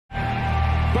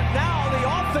But now the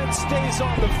offense stays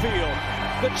on the field.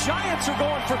 The Giants are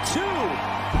going for two.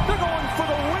 They're going for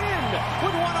the win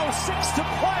with 1:06 to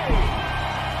play.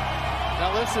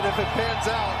 Now listen, if it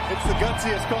pans out, it's the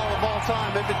gutsiest call of all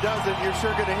time. If it doesn't, you're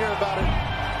sure going to hear about it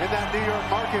in that New York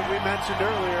market we mentioned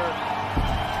earlier.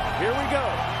 Here we go.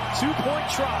 2-point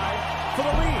try for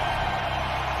the lead.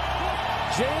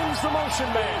 James, the motion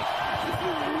man.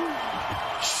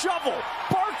 Shovel.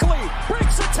 Barkley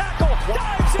breaks a tackle.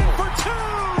 Dives in for two.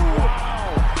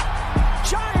 Wow.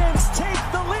 Giants take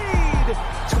the lead.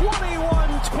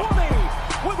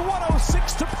 21-20 with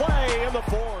 1:06 to play in the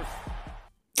fourth.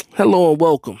 Hello and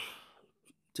welcome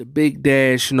to Big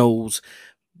Dash Knows.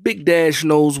 Big Dash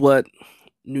knows what?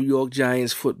 New York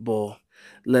Giants football.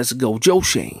 Let's go. Joe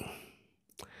Schoen.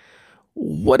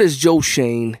 What is Joe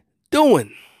Schoen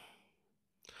doing?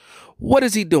 What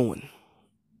is he doing?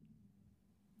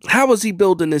 How is he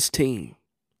building this team?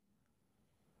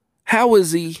 How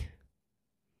is he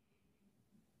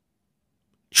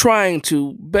trying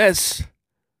to best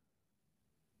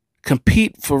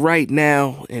compete for right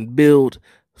now and build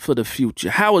for the future?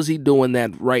 How is he doing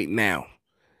that right now?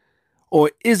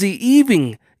 Or is he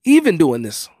even doing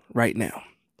this right now?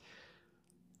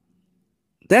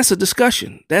 That's a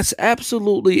discussion. That's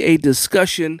absolutely a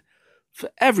discussion for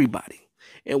everybody.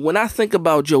 And when I think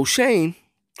about Joe Schoen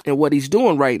and what he's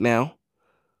doing right now,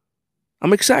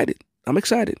 I'm excited. I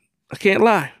can't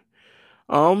lie.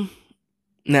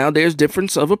 Now there's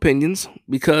difference of opinions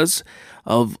because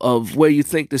of where you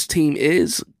think this team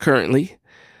is currently.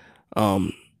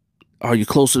 Are you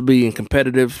closer to being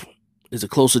competitive? Is it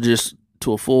closer just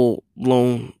to a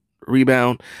full-blown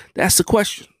rebound? That's the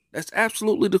question. That's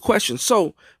absolutely the question.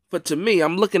 So, but to me,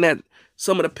 I'm looking at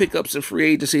some of the pickups in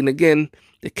free agency, and again,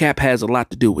 the cap has a lot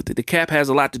to do with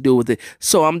it.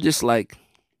 So I'm just like,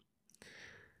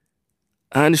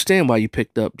 I understand why you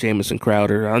picked up Jamison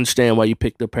Crowder. I understand why you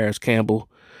picked up Paris Campbell.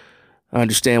 I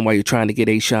understand why you're trying to get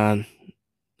Ashawn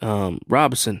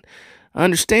Robinson. I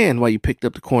understand why you picked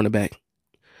up the cornerback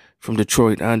from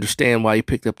Detroit. I understand why you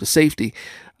picked up the safety.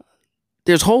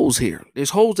 There's holes here.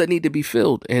 There's holes that need to be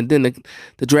filled. And then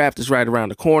the draft is right around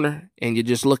the corner, and you're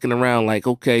just looking around like,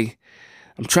 okay,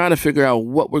 I'm trying to figure out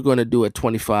what we're going to do at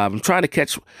 25. I'm trying to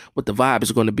catch what the vibe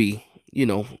is going to be,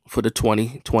 for the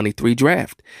 2023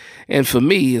 draft. And for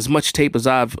me, as much tape as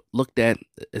I've looked at,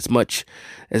 as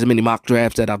many mock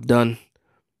drafts that I've done,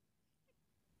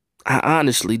 I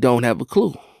honestly don't have a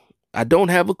clue. I don't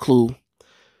have a clue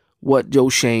what Joe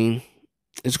Schoen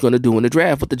is going to do in the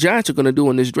draft. What the Giants are going to do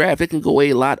in this draft, it can go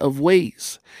a lot of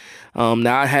ways.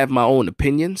 Now, I have my own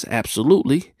opinions,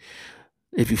 absolutely.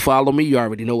 If you follow me, you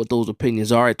already know what those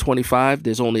opinions are. At 25,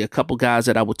 there's only a couple guys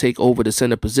that I would take over the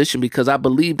center position because I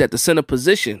believe that the center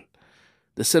position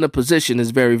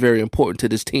is very, very important to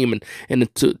this team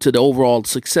and to the overall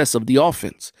success of the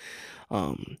offense.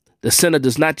 The center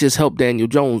does not just help Daniel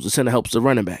Jones. The center helps the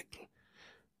running back.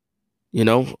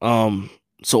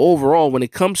 So overall, when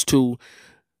it comes to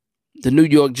the New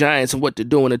York Giants and what they're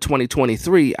doing in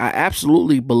 2023, I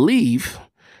absolutely believe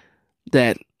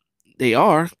that they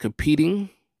are competing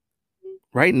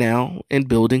right now and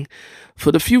building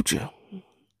for the future.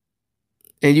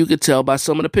 And you could tell by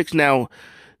some of the picks. Now,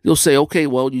 you'll say, okay,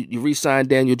 well, you re-signed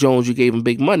Daniel Jones, you gave him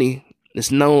big money.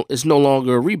 It's no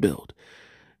longer a rebuild.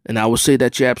 And I would say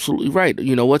that you're absolutely right.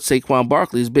 You know what? Saquon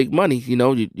Barkley is big money.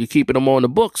 You're keeping him on the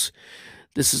books.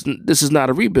 This is not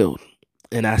a rebuild.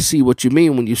 And I see what you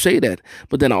mean when you say that.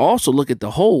 But then I also look at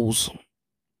the holes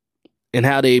and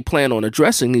how they plan on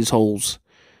addressing these holes.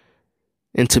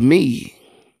 And to me,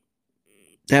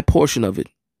 that portion of it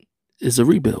is a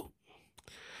rebuild.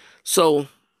 So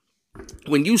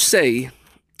when you say,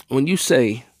 it's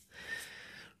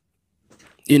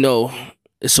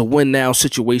a win now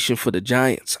situation for the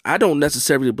Giants, I don't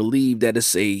necessarily believe that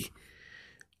it's a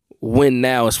win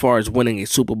now as far as winning a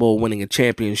Super Bowl, winning a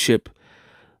championship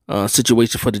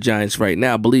situation for the Giants right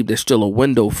now. I believe there's still a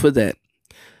window for that.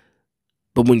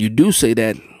 But when you do say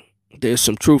that, there's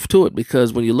some truth to it,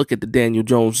 because when you look at the Daniel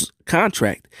Jones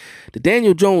contract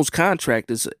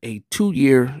is a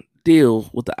 2-year deal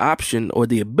with the option or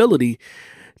the ability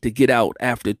to get out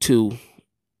after 2.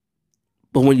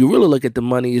 But when you really look at the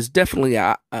money, it's definitely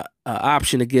a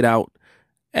option to get out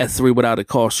at 3 without it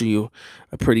costing you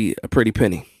a pretty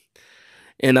penny.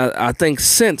 And I think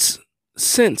since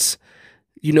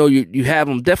you have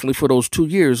them definitely for those 2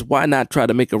 years, why not try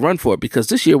to make a run for it? Because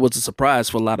this year was a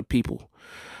surprise for a lot of people.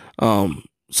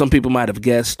 Some people might have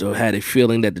guessed or had a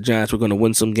feeling that the Giants were going to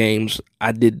win some games.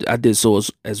 I did so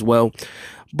as well.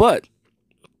 But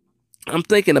I'm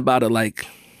thinking about it like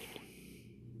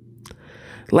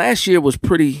last year was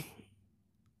pretty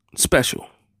special.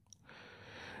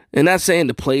 And not saying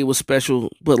the play was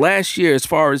special, but last year, as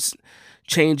far as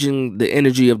changing the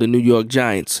energy of the New York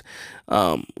Giants,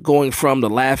 going from the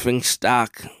laughing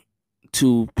stock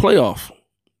to playoff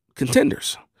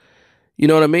contenders. You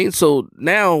know what I mean? So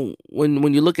now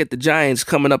when you look at the Giants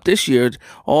coming up this year,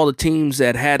 all the teams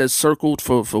that had us circled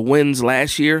for wins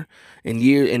last year and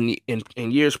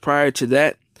years prior to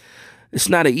that, it's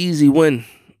not an easy win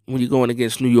when you're going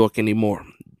against New York anymore.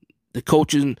 The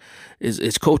coaching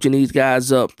is coaching these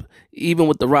guys up. Even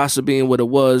with the roster being what it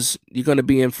was, you're going to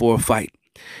be in for a fight.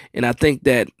 And I think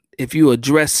that if you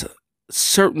address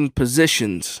certain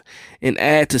positions and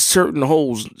add to certain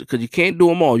holes, because you can't do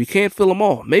them all. You can't fill them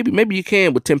all. Maybe you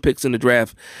can with 10 picks in the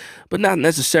draft, but not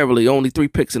necessarily. Only 3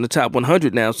 picks in the top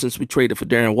 100 now since we traded for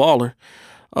Darren Waller.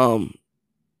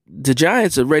 The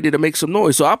Giants are ready to make some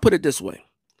noise. So I'll put it this way.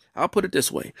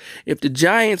 If the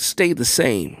Giants stay the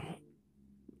same,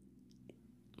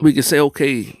 we can say,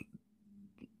 okay,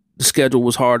 the schedule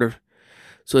was harder.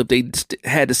 So if they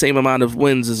had the same amount of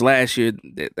wins as last year,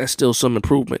 that's still some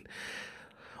improvement.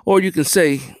 Or you can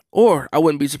say, or I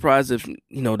wouldn't be surprised if,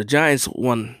 the Giants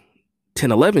won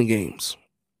 10, 11 games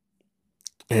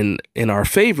and are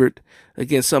favored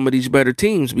against some of these better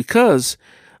teams because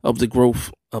of the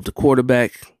growth of the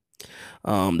quarterback.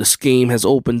 The scheme has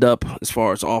opened up as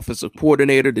far as offensive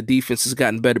coordinator. The defense has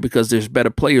gotten better because there's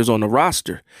better players on the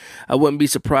roster. I wouldn't be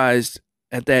surprised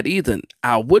at that either.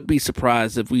 I would be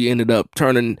surprised if we ended up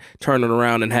turning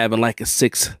around and having like a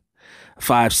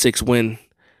 5-6 win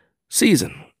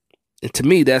season. And to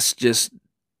me, that's just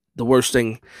the worst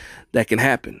thing that can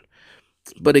happen.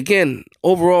 But again,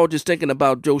 overall, just thinking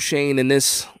about Joe Schoen in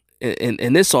this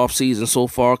offseason so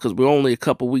far, because we're only a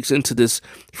couple weeks into this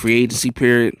free agency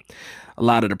period. A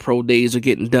lot of the pro days are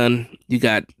getting done. You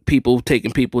got people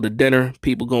taking people to dinner,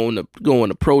 people going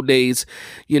to pro days,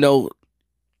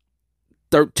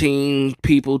 13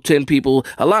 people, 10 people,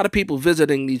 a lot of people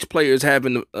visiting these players,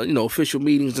 having, official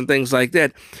meetings and things like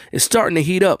that. It's starting to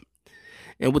heat up.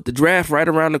 And with the draft right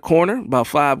around the corner, about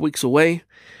 5 weeks away,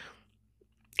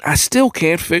 I still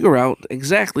can't figure out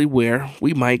exactly where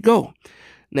we might go.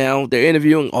 Now, they're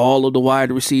interviewing all of the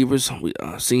wide receivers. We've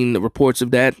seen the reports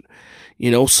of that.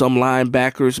 Some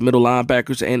linebackers, middle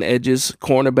linebackers and edges,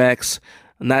 cornerbacks,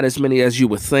 not as many as you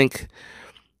would think.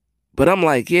 But I'm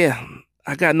like, yeah,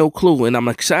 I got no clue. And I'm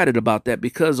excited about that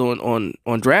because on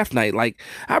draft night, like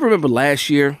I remember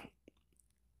last year,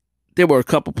 there were a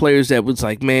couple players that was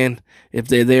like, man, if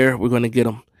they're there, we're going to get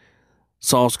them.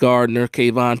 Sauce Gardner,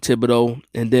 Kayvon Thibodeau.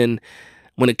 And then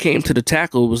when it came to the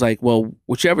tackle, it was like, well,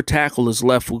 whichever tackle is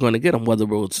left, we're going to get them, whether it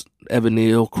was Evan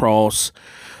Neal, Cross,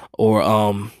 or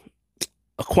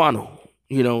Aquano.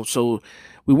 So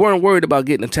we weren't worried about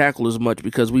getting a tackle as much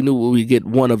because we knew we'd get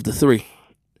one of the three.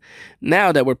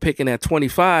 Now that we're picking at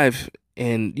 25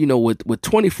 and, with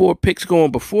 24 picks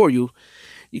going before you,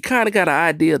 you kind of got an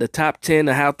idea of the top 10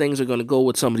 and how things are going to go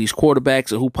with some of these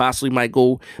quarterbacks and who possibly might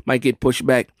get pushed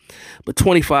back. But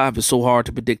 25 is so hard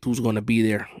to predict who's going to be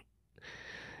there.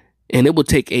 And it would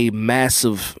take a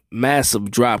massive,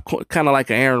 massive drop, kind of like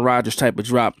an Aaron Rodgers type of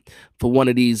drop for one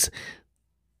of these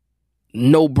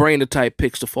no-brainer type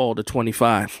picks to fall to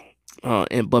 25.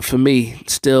 But for me,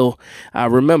 still, I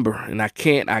remember, and I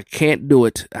can't do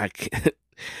it. I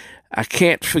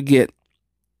can't forget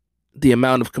the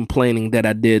amount of complaining that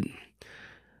I did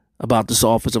about this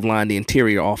offensive line, the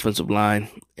interior offensive line.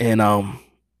 And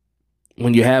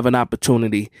when you have an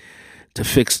opportunity to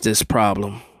fix this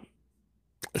problem,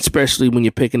 especially when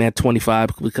you're picking at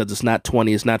 25, because it's not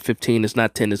 20, it's not 15, it's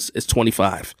not 10, it's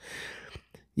 25.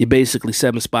 You're basically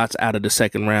 7 spots out of the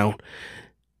second round.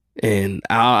 And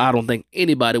I don't think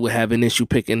anybody would have an issue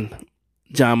picking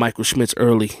John Michael Schmitz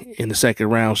early in the second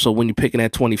round. So when you're picking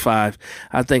at 25,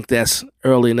 I think that's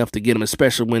early enough to get him,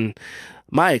 especially when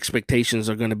my expectations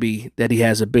are going to be that he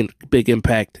has a big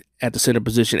impact at the center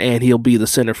position and he'll be the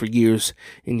center for years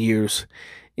and years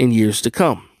and years to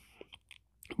come.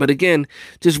 But again,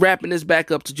 just wrapping this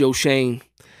back up to Joe Schoen.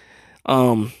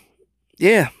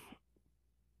 Yeah,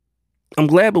 I'm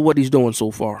glad with what he's doing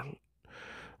so far.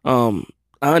 I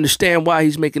understand why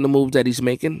he's making the moves that he's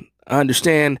making. I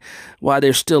understand why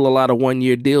there's still a lot of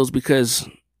one-year deals, because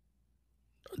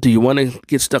do you want to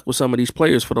get stuck with some of these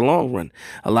players for the long run?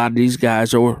 A lot of these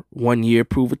guys are one-year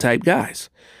prover type guys.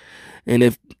 And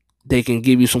if they can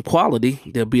give you some quality,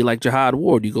 they'll be like Jihad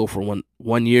Ward. You go from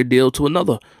one-year deal to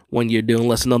another one-year deal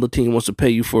unless another team wants to pay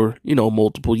you for,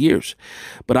 multiple years.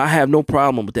 But I have no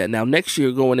problem with that. Now, next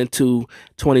year going into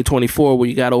 2024 where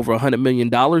you got over $100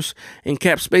 million in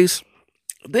cap space,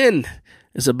 then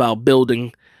it's about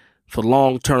building for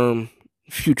long-term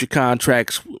future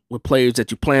contracts with players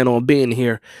that you plan on being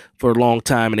here for a long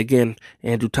time. And again,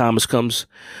 Andrew Thomas comes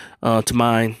to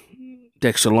mind.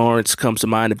 Dexter Lawrence comes to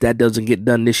mind. If that doesn't get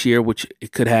done this year, which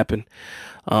it could happen.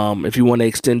 If you want to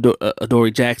extend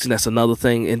Adoree Jackson, that's another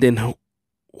thing. And then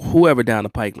whoever down the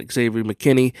pike, like Xavier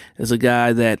McKinney is a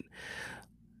guy that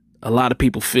a lot of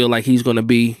people feel like he's going to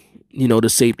be, the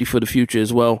safety for the future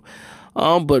as well.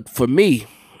 But for me,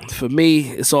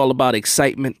 it's all about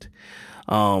excitement.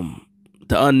 The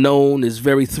unknown is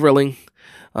very thrilling.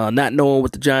 Not knowing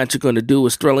what the Giants are going to do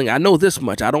is thrilling. I know this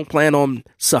much. I don't plan on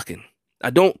sucking. I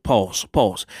don't pause.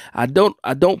 I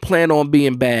don't plan on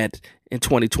being bad in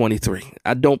 2023.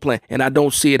 I don't plan, and I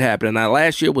don't see it happening. Now,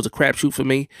 last year was a crapshoot for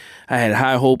me. I had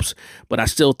high hopes, but I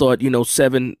still thought,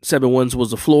 7 wins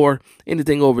was the floor.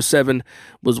 Anything over 7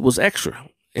 was extra.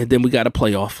 And then we got a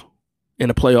playoff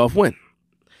and a playoff win.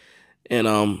 And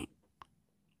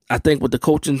I think with the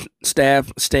coaching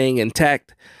staff staying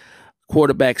intact,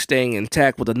 quarterback staying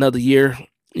intact with another year,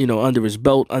 under his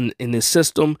belt in this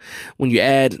system, when you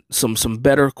add some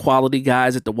better quality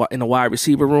guys in the wide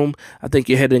receiver room, I think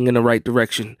you're heading in the right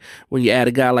direction. When you add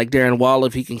a guy like Darren Waller,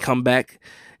 if he can come back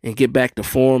and get back to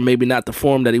form, maybe not the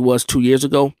form that he was 2 years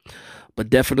ago, but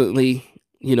definitely,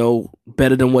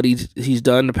 better than what he's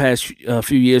done the past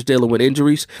few years dealing with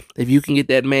injuries. If you can get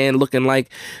that man looking like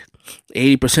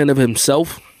 80% of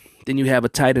himself, then you have a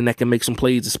tight end that can make some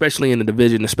plays, especially in the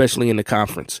division, especially in the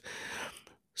conference.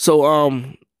 So,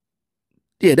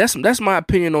 that's my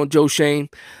opinion on Joe Schoen.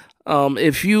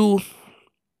 If you're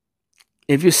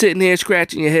sitting here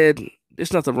scratching your head,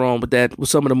 there's nothing wrong with that, with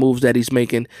some of the moves that he's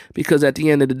making, because at the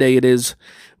end of the day, it is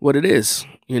what it is.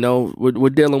 We're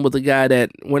dealing with a guy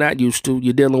that we're not used to.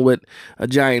 You're dealing with a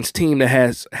Giants team that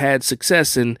has had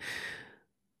success, and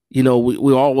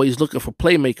we're always looking for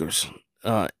playmakers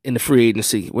in the free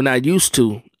agency. We're not used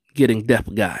to getting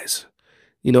depth guys.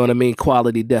 You know what I mean?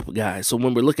 Quality depth guys. So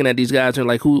when we're looking at these guys and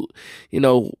like,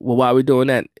 why are we doing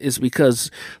that? It's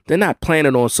because they're not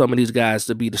planning on some of these guys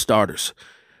to be the starters.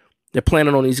 They're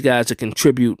planning on these guys to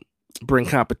contribute, bring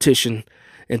competition,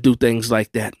 and do things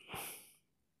like that.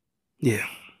 Yeah.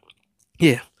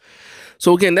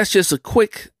 So again, that's just a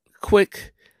quick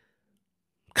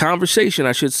conversation,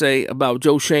 I should say, about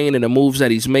Joe Schoen and the moves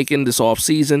that he's making this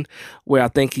offseason, where I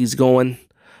think he's going,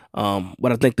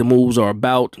 what I think the moves are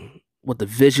about, what the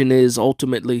vision is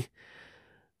ultimately,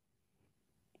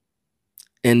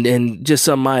 and just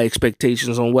some of my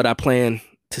expectations on what I plan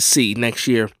to see next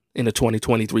year in the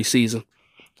 2023 season.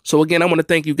 So again, I want to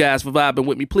thank you guys for vibing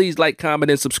with me. Please like, comment,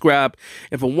 and subscribe.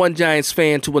 And from one Giants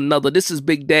fan to another, this is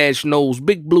Big Dash Knows,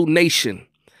 Big Blue Nation.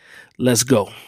 Let's go.